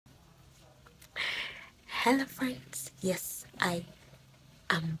Hello friends, yes, I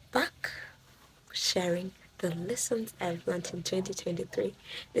am back sharing the lessons I've learned in 2023.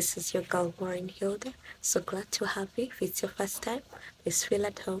 This is your girl Warren Hilda. So glad to have you. If it's your first time, please feel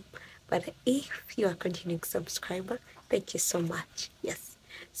at home. But if you are a continuing subscriber, thank you so much. Yes.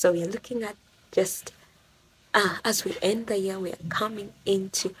 So we are looking at just as we end the year, we are coming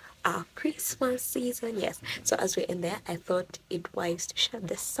into our Christmas season. Yes. So as we end there, I thought it wise to share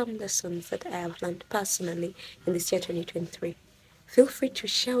some lessons that I have learned personally in this year 2023. Feel free to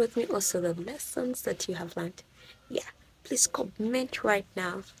share with me also the lessons that you have learned. Yeah. Please comment right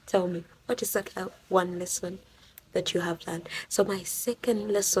now. Tell me what is that one lesson that you have learned. So my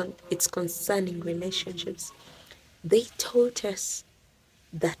second lesson, it's concerning relationships. They told us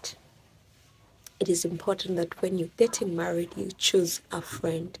that it is important that when you're getting married, you choose a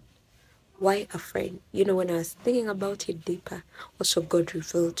friend. Why a friend? You know, when I was thinking about it deeper, also God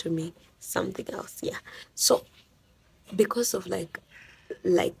revealed to me something else. Yeah. So because of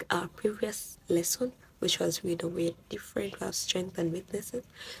like our previous lesson, which was we're different, we have strengths and weaknesses.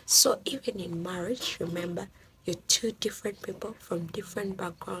 So even in marriage, remember you're two different people from different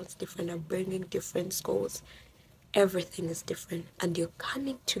backgrounds, different upbringing, different schools, everything is different and you're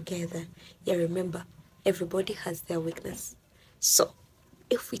coming together. Yeah, remember, everybody has their weakness. So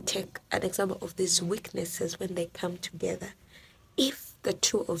if we take an example of these weaknesses when they come together, if the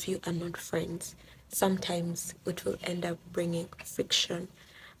two of you are not friends, sometimes it will end up bringing friction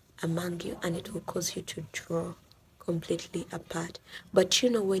among you and it will cause you to draw completely apart. But you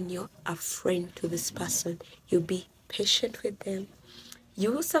know, when you're a friend to this person, you'll be patient with them.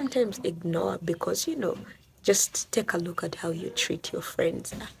 You will sometimes ignore because you know, just take a look at how you treat your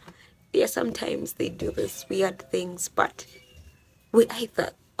friends. Yeah, sometimes they do these weird things, but we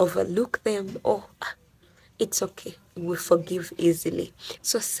either overlook them or it's okay. We forgive easily.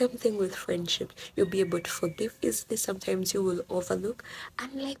 So same thing with friendship. You'll be able to forgive easily. Sometimes you will overlook.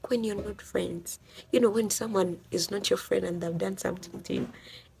 Unlike when you're not friends. You know, when someone is not your friend and they've done something to you,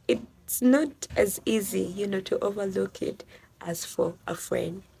 it's not as easy, you know, to overlook it as for a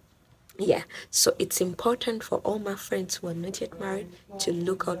friend. Yeah, so it's important for all my friends who are not yet married to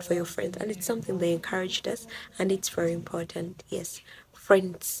look out for your friends, and it's something they encouraged us, and it's very important. Yes,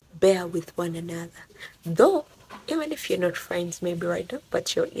 friends bear with one another. Though, even if you're not friends, maybe right now,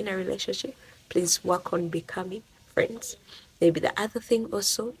 but you're in a relationship, please work on becoming friends. Maybe the other thing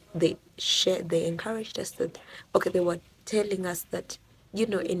also, they encouraged us that, okay, they were telling us that, you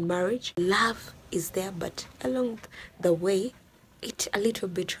know, in marriage, love is there, but along the way, it a little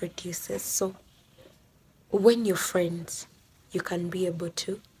bit reduces. So when you're friends, you can be able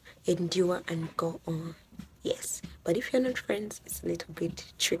to endure and go on. Yes. But if you're not friends, it's a little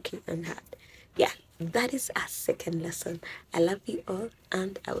bit tricky and hard. Yeah, that is our second lesson. I love you all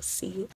and I'll see you